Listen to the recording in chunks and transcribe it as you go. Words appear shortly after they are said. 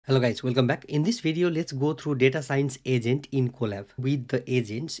Hello guys, welcome back. In this video, let's go through data science agent in Colab. With the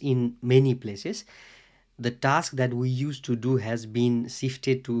agents in many places, the task that we used to do has been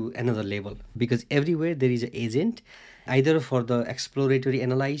shifted to another level because everywhere there is an agent, either for the exploratory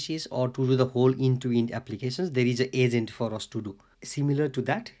analysis or to do the whole end-to-end applications. There is an agent for us to do. Similar to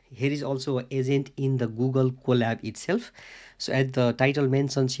that, here is also an agent in the Google Colab itself. So as the title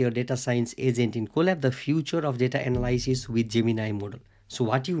mentions here, data science agent in Colab, the future of data analysis with Gemini model. So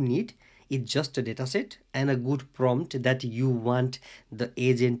what you need is just a dataset and a good prompt that you want the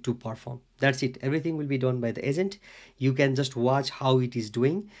agent to perform. That's it. Everything will be done by the agent. You can just watch how it is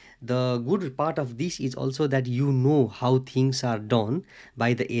doing. The good part of this is also that you know how things are done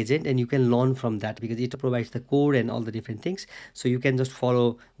by the agent and you can learn from that because it provides the code and all the different things. So you can just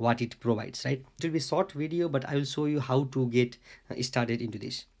follow what it provides, right? It will be a short video, but I will show you how to get started into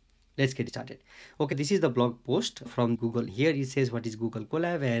this. Let's get started. Okay, this is the blog post from Google. Here it says what is Google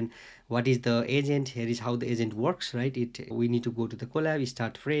Colab and what is the agent. Here is how the agent works, right? We need to go to the Colab,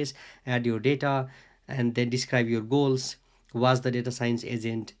 start phrase, add your data, and then describe your goals. Was the data science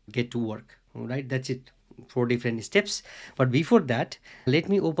agent get to work? All right, that's it. 4 different steps. But before that, let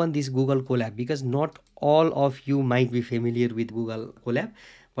me open this Google Colab because not all of you might be familiar with Google Colab,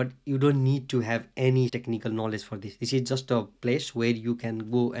 but you don't need to have any technical knowledge for this. This is just a place where you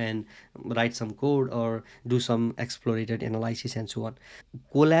can go and write some code or do some exploratory analysis and so on.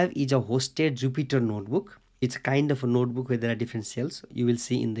 Colab is a hosted Jupyter notebook. It's kind of a notebook where there are different cells. You will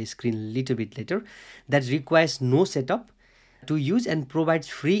see in the screen a little bit later. That requires no setup to use and provides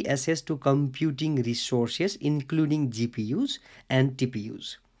free access to computing resources including GPUs and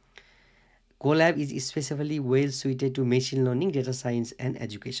TPUs. Colab is especially well suited to machine learning, data science, and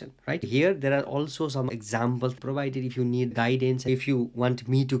education, right? Here, there are also some examples provided if you need guidance. If you want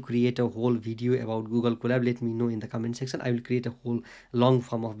me to create a whole video about Google Colab, let me know in the comment section. I will create a whole long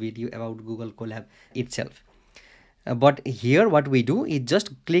form of video about Google Colab itself. But here what we do is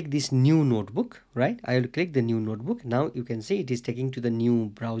just click this new notebook, right? I will click the new notebook. Now you can see it is taking to the new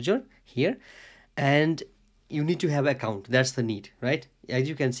browser here. And you need to have an account. That's the need, right? As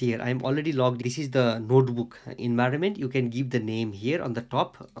you can see here, I'm already logged. This is the notebook environment. You can give the name here on the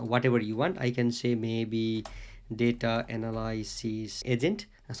top, whatever you want. I can say maybe data analysis agent,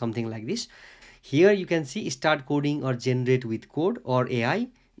 something like this. Here you can see start coding or generate with code or AI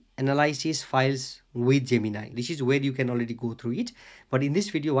analysis files with Gemini. This is where you can already go through it. But in this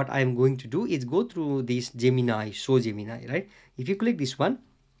video, what I'm going to do is go through this Gemini, show Gemini, right? If you click this one,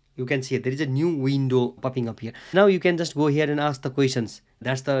 you can see there is a new window popping up here. Now you can just go here and ask the questions.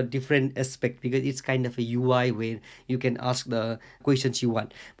 That's the different aspect because it's kind of a UI where you can ask the questions you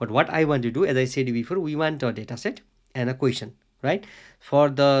want. But what I want to do, as I said before, we want a data set and a question, right? For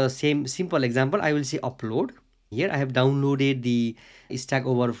the same simple example, I will say upload. Here I have downloaded the Stack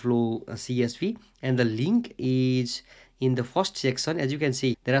Overflow CSV and the link is in the first section. As you can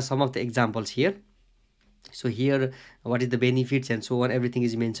see, there are some of the examples here. So here, what is the benefits and so on, everything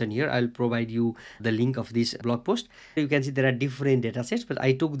is mentioned here. I'll provide you the link of this blog post. You can see there are different data sets, but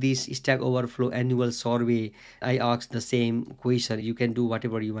I took this Stack Overflow annual survey. I asked the same question. You can do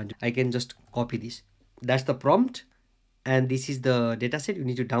whatever you want. I can just copy this. That's the prompt. And this is the data set. You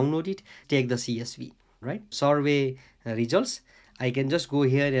need to download it, take the CSV, right? Survey results. I can just go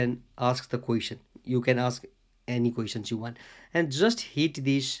here and ask the question. You can ask any questions you want and just hit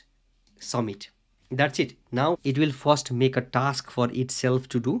this submit. That's it. Now it will first make a task for itself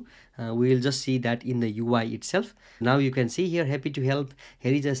to do. We will just see that in the UI itself. Now you can see here, happy to help.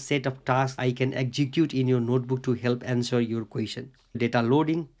 Here is a set of tasks I can execute in your notebook to help answer your question. Data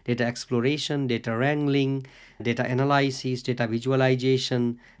loading, data exploration, data wrangling, data analysis, data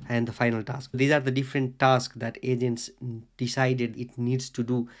visualization, and the final task. These are the different tasks that agents decided it needs to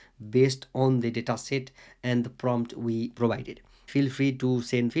do based on the data set and the prompt we provided. Feel free to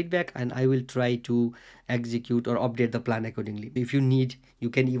send feedback and I will try to execute or update the plan accordingly. If you need, you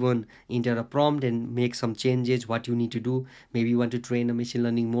can even enter a prompt and make some changes, what you need to do. Maybe you want to train a machine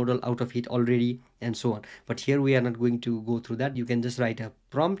learning model out of it already and so on. But here we are not going to go through that. You can just write a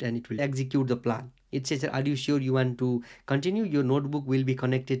prompt and it will execute the plan. It says, are you sure you want to continue? Your notebook will be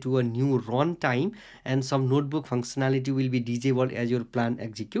connected to a new runtime and some notebook functionality will be disabled as your plan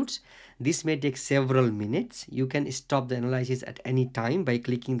executes. This may take several minutes. You can stop the analysis at any time by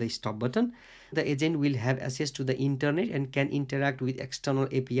clicking the stop button. The agent will have access to the internet and can interact with external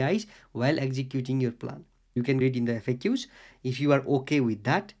APIs while executing your plan. You can read in the FAQs. If you are okay with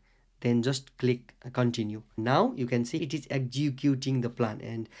that, then just click continue. Now you can see it is executing the plan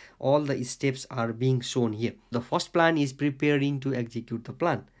and all the steps are being shown here. The first plan is preparing to execute the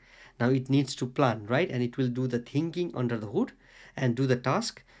plan. Now it needs to plan, right? And it will do the thinking under the hood and do the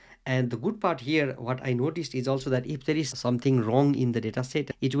task. And the good part here, what I noticed is also that if there is something wrong in the data set,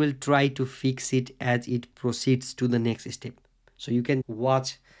 it will try to fix it as it proceeds to the next step. So you can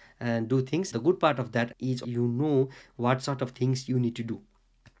watch and do things. The good part of that is you know what sort of things you need to do.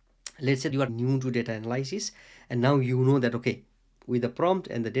 Let's say you are new to data analysis, and now you know that, okay, with the prompt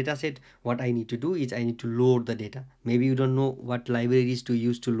and the data set, what I need to do is I need to load the data. Maybe you don't know what libraries to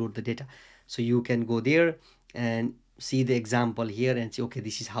use to load the data. So you can go there and see the example here and say, okay,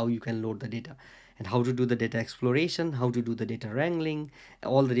 this is how you can load the data, and how to do the data exploration, how to do the data wrangling,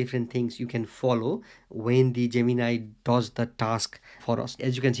 all the different things you can follow when the Gemini does the task for us.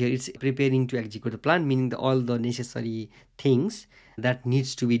 As you can see here, it's preparing to execute the plan, meaning all the necessary things that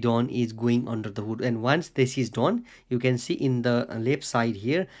needs to be done is going under the hood. And once this is done, you can see in the left side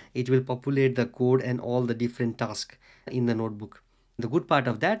here, it will populate the code and all the different tasks in the notebook. The good part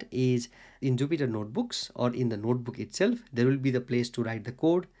of that is in Jupyter notebooks or in the notebook itself, there will be the place to write the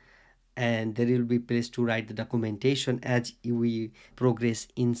code, and there will be place to write the documentation as we progress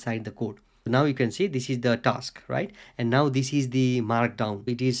inside the code. Now you can see this is the task, right? And now this is the markdown.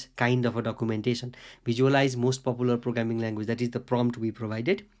 It is kind of a documentation. Visualize most popular programming language. That is the prompt we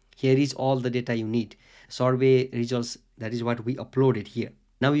provided. Here is all the data you need. Survey results, that is what we uploaded here.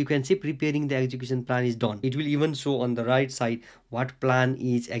 Now you can see preparing the execution plan is done. It will even show on the right side what plan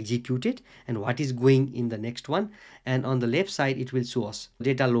is executed and what is going in the next one. And on the left side, it will show us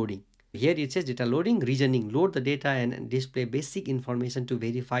data loading. Here it says data loading, reasoning, load the data and display basic information to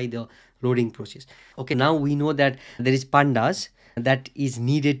verify the loading process. Okay, now we know that there is pandas that is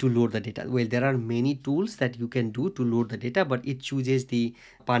needed to load the data. Well, there are many tools that you can do to load the data, but it chooses the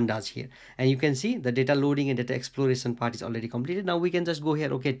pandas here. And you can see the data loading and data exploration part is already completed. Now we can just go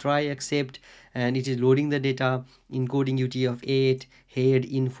here, okay, try, accept, and it is loading the data, encoding UTF-8, head,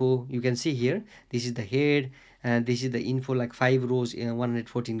 info. You can see here, this is the head, and this is the info, like 5 rows and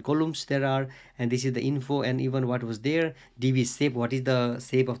 114 columns there are, and this is the info and even what was there, db shape, what is the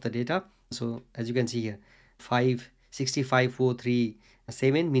shape of the data. So as you can see here,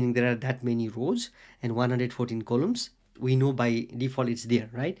 565,437, meaning there are that many rows and 114 columns. We know by default it's there,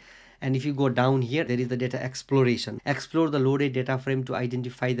 right? And if you go down here, there is the data exploration. Explore the loaded data frame to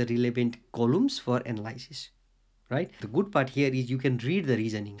identify the relevant columns for analysis. Right? The good part here is you can read the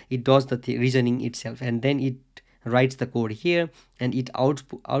reasoning. It does the reasoning itself, and then it writes the code here, and it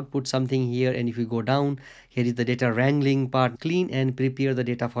outputs something here. And if you go down, here is the data wrangling part. Clean and prepare the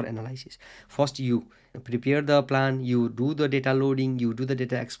data for analysis. First, you prepare the plan, you do the data loading, you do the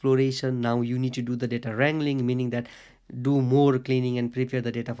data exploration. Now you need to do the data wrangling, meaning that do more cleaning and prepare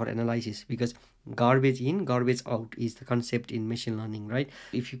the data for analysis, because garbage in, garbage out is the concept in machine learning, right?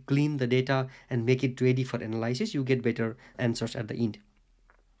 If you clean the data and make it ready for analysis, you get better answers at the end.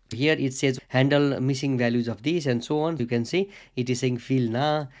 Here it says handle missing values of this and so on. You can see it is saying fill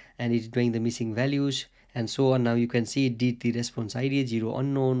na, and it is doing the missing values and so on. Now you can see it did the response ID, 0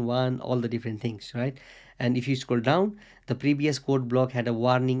 unknown, 1, all the different things, right? And if you scroll down, the previous code block had a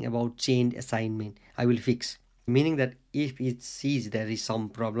warning about chained assignment. I will fix, meaning that if it sees there is some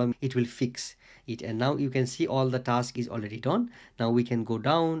problem, it will fix it. And now you can see all the task is already done. Now we can go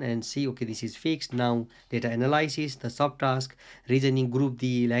down and see, okay, this is fixed. Now data analysis, the subtask, reasoning, group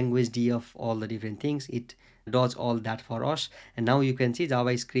the language D of all the different things, it does all that for us. And now you can see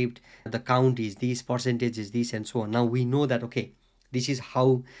JavaScript, the count is this, percentage is this, and so on. Now we know that, okay, this is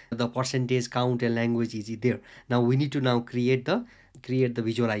how the percentage count and language is there. Now we need to now create the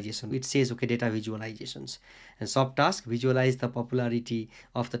visualization. It says, okay, data visualizations and subtask, visualize the popularity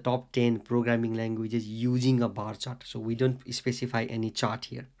of the top 10 programming languages using a bar chart. So we don't specify any chart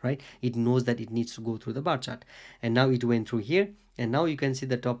here, right? It knows that it needs to go through the bar chart. And now it went through here, and now you can see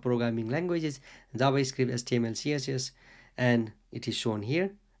the top programming languages, JavaScript, HTML, CSS, and it is shown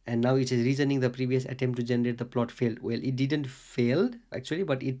here. And now it is reasoning the previous attempt to generate the plot failed. Well, it didn't fail actually,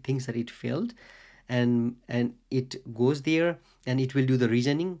 but it thinks that it failed, and it goes there and it will do the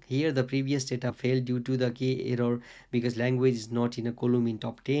reasoning. Here the previous data failed due to the key error because language is not in a column in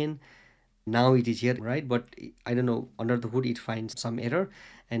top 10. Now it is here, right? But I don't know, under the hood it finds some error,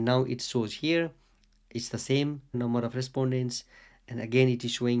 and now it shows here it's the same number of respondents, and again it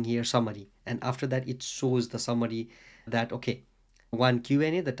is showing here summary, and after that it shows the summary that, okay, one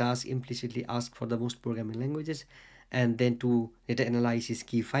Q&A, the task implicitly asks for the most programming languages, and then 2 data analysis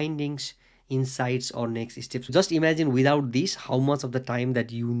key findings, insights or next steps. Just imagine without this how much of the time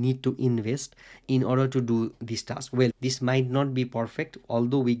that you need to invest in order to do this task. Well, this might not be perfect,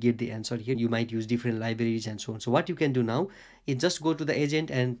 although we get the answer here. You might use different libraries and so on. So what you can do now is just go to the agent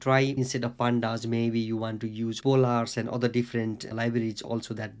and try, instead of pandas, maybe you want to use polars and other different libraries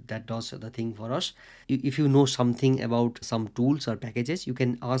also that does the thing for us. If you know something about some tools or packages, you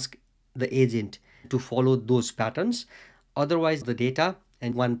can ask the agent to follow those patterns. Otherwise, the data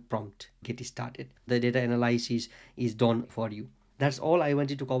and one prompt, get started. The data analysis is done for you. That's all I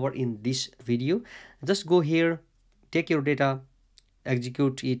wanted to cover in this video. Just go here, take your data,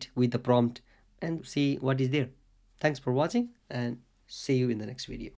 execute it with the prompt and see what is there. Thanks for watching and see you in the next video.